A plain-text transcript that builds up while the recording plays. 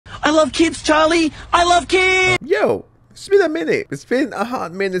I love kids, Charlie. I love kids. Yo, it's been a minute. It's been a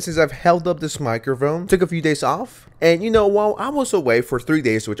hot minute since I've held up this microphone. Took a few days off. And you know, while I was away for 3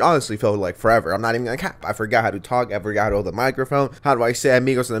 days, which honestly felt like forever, I'm not even gonna cap. I forgot how to talk, I forgot how to hold the microphone. How do I say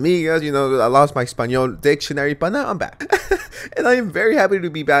amigos and amigas? You know, I lost my Espanol dictionary, but now I'm back. And I am very happy to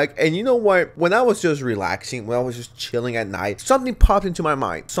be back. And you know what? When I was just relaxing, when I was just chilling at night, something popped into my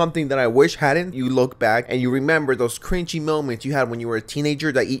mind. Something that I wish hadn't. You look back and you remember those cringy moments you had when you were a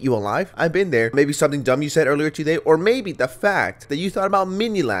teenager that eat you alive. I've been there. Maybe something dumb you said earlier today, or maybe the fact that you thought about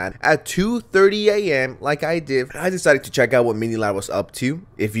Minilad at 2:30 a.m. like I did. I decided to check out what Minilad was up to.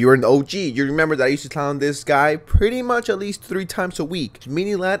 If you're an OG, you remember that I used to clown this guy pretty much at least 3 times a week.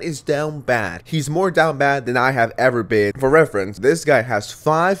 Minilad is down bad. He's more down bad than I have ever been. For reference, this guy has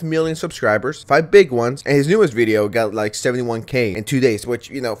 5 million subscribers, 5 big ones, and his newest video got like 71k in 2 days, which,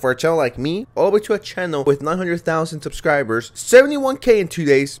 you know, for a channel like me, all the way to a channel with 900,000 subscribers, 71k in 2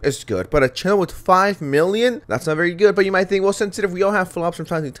 days is good, but a channel with 5 million, that's not very good. But you might think, well, sensitive, we all have flops from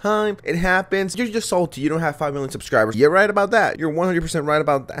time to time, it happens, you're just salty, you don't have 5 million subscribers. You're right about that, you're 100% right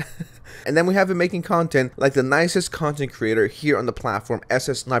about that. And then we have him making content like the nicest content creator here on the platform,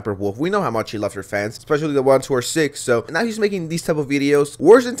 SS Sniper Wolf. We know how much he loves your fans, especially the ones who are sick. So now he's making these type of videos.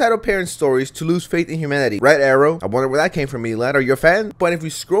 Worst entitled parent stories to lose faith in humanity. Red arrow. I wonder where that came from, Elad. Are you a fan? But if we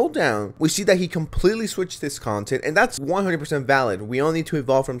scroll down, we see that he completely switched this content, and that's 100% valid. We all need to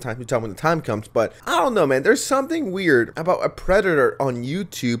evolve from time to time when the time comes. But I don't know, man. There's something weird about a predator on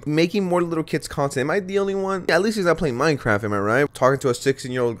YouTube making more little kids content. Am I the only one? Yeah, at least he's not playing Minecraft, am I right? Talking to a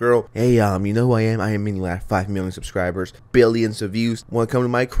 16-year-old girl. Hey, you know who I am? I am Minilad, 5 million subscribers, billions of views. Want to come to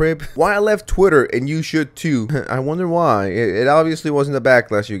my crib? Why I left Twitter, and you should too. I wonder why. It obviously wasn't the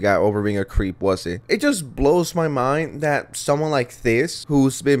backlash you got over being a creep, was it? It just blows my mind that someone like this,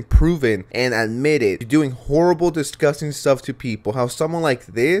 who's been proven and admitted to doing horrible, disgusting stuff to people, how someone like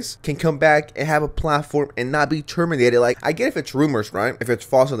this can come back and have a platform and not be terminated. Like, I get if it's rumors, right? If it's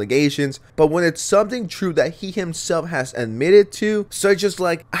false allegations, but when it's something true that he himself has admitted to, so it's just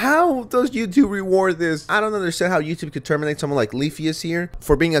like, how does YouTube reward this? I don't understand how YouTube could terminate someone like Leafeus here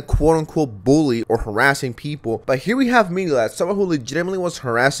for being a quote-unquote bully or harassing people. But here we have Minilad, someone who legitimately was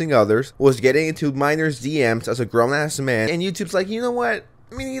harassing others, was getting into minors' DMs as a grown-ass man, and YouTube's like, you know what?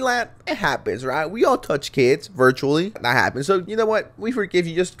 Minilad, it happens, right? We all touch kids virtually. That happens. So you know what? We forgive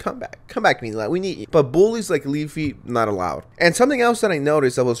you. Just come back. Come back, Minilad. We need you. But bullies like Leafy, not allowed. And something else that I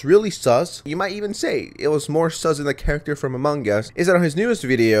noticed that was really sus, you might even say it was more sus than the character from Among Us, is that on his newest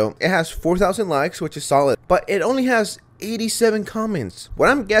video, it has 4,000 likes, which is solid, but it only has 87 comments. What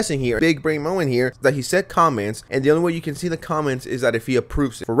I'm guessing here, big brain moment here, that he said comments, and the only way you can see the comments is that if he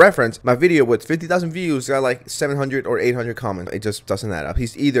approves it. For reference, my video with 50,000 views got like 700 or 800 comments. It just doesn't add up.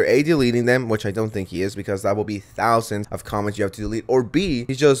 He's either A, deleting them, which I don't think he is, because that will be thousands of comments you have to delete, or B,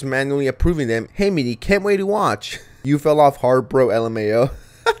 he's just manually approving them. Hey Mini, can't wait to watch. You fell off hard, bro, LMAO.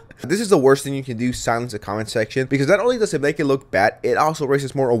 This is the worst thing you can do, silence the comment section, because not only does it make it look bad, it also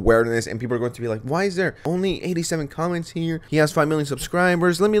raises more awareness, and people are going to be like, why is there only 87 comments here? He has 5 million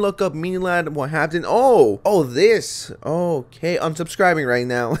subscribers. Let me look up Minilad, what happened? Oh, this. Okay, unsubscribing right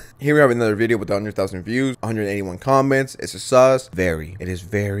now. Here we have another video with 100,000 views, 181 comments. It's a sus. It is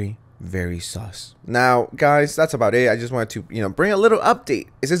very sus. Now guys, that's about it. I just wanted to, you know, bring a little update.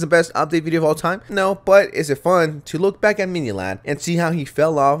 Is this the best update video of all time? No, but is it fun to look back at Minilad and see how he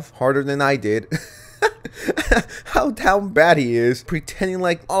fell off harder than I did? How down bad he is, pretending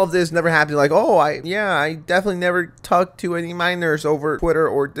like all of this never happened. Like, oh, I definitely never talked to any minors over Twitter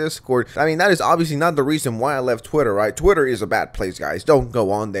or Discord. I mean, that is obviously not the reason why I left Twitter, right? Twitter is a bad place, guys. Don't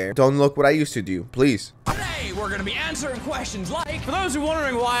go on there. Don't look what I used to do, please. Today, we're gonna be answering questions like, for those who are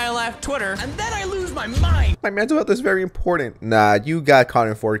wondering why I left Twitter, and then I lose my mind. My mental health is very important. Nah, you got caught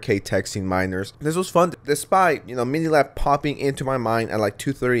in 4K texting minors. This was fun, despite, you know, Minilad popping into my mind at like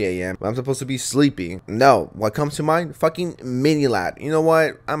 2:30 a.m. I'm supposed to be sleeping. No, what comes to mind? Fucking Minilad. You know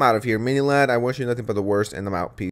what? I'm out of here. Minilad, I wish you nothing but the worst, and I'm out. Peace.